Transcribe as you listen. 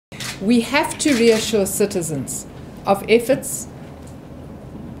We have to reassure citizens of efforts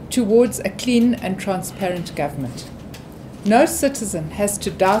towards a clean and transparent government. No citizen has to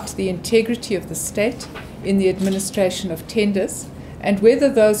doubt the integrity of the state in the administration of tenders and whether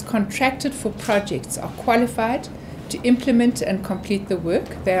those contracted for projects are qualified to implement and complete the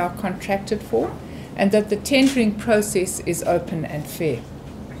work they are contracted for, and that the tendering process is open and fair.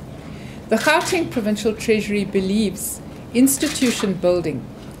 The Gauteng Provincial Treasury believes institution building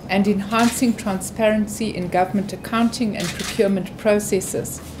and enhancing transparency in government accounting and procurement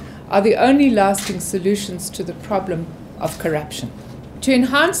processes are the only lasting solutions to the problem of corruption. To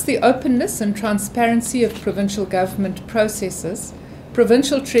enhance the openness and transparency of provincial government processes,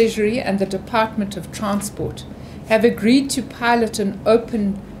 Provincial Treasury and the Department of Transport have agreed to pilot an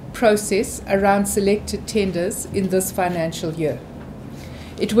open process around selected tenders in this financial year.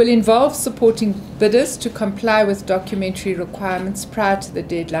 It will involve supporting bidders to comply with documentary requirements prior to the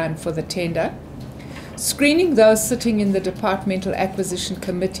deadline for the tender, screening those sitting in the departmental acquisition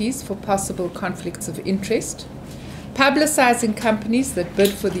committees for possible conflicts of interest, publicizing companies that bid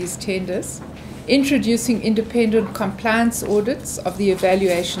for these tenders, introducing independent compliance audits of the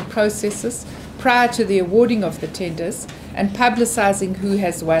evaluation processes prior to the awarding of the tenders, and publicizing who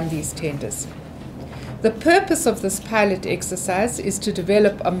has won these tenders. The purpose of this pilot exercise is to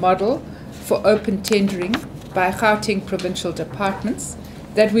develop a model for open tendering by Gauteng provincial departments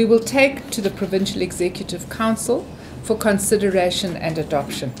that we will take to the Provincial Executive Council for consideration and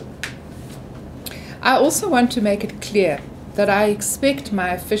adoption. I also want to make it clear that I expect my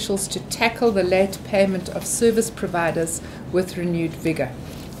officials to tackle the late payment of service providers with renewed vigor.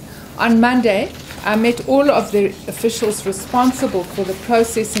 On Monday, I met all of the officials responsible for the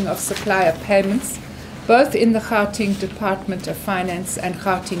processing of supplier payments, both in the Gauteng Department of Finance and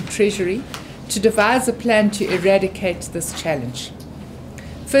Gauteng Treasury, to devise a plan to eradicate this challenge.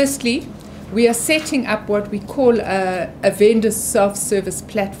 Firstly, we are setting up what we call a vendor self-service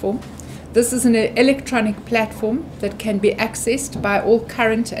platform. This is an electronic platform that can be accessed by all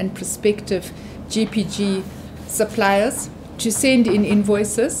current and prospective GPG suppliers to send in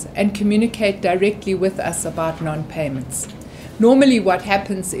invoices and communicate directly with us about non-payments. Normally what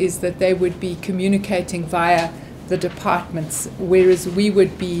happens is that they would be communicating via the departments, whereas we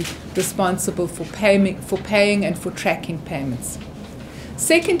would be responsible for paying and for tracking payments.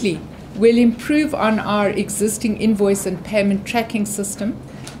 Secondly, we'll improve on our existing invoice and payment tracking system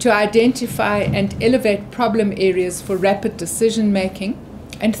to identify and elevate problem areas for rapid decision making.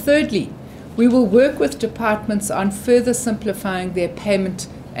 And thirdly, we will work with departments on further simplifying their payment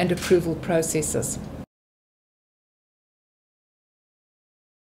and approval processes.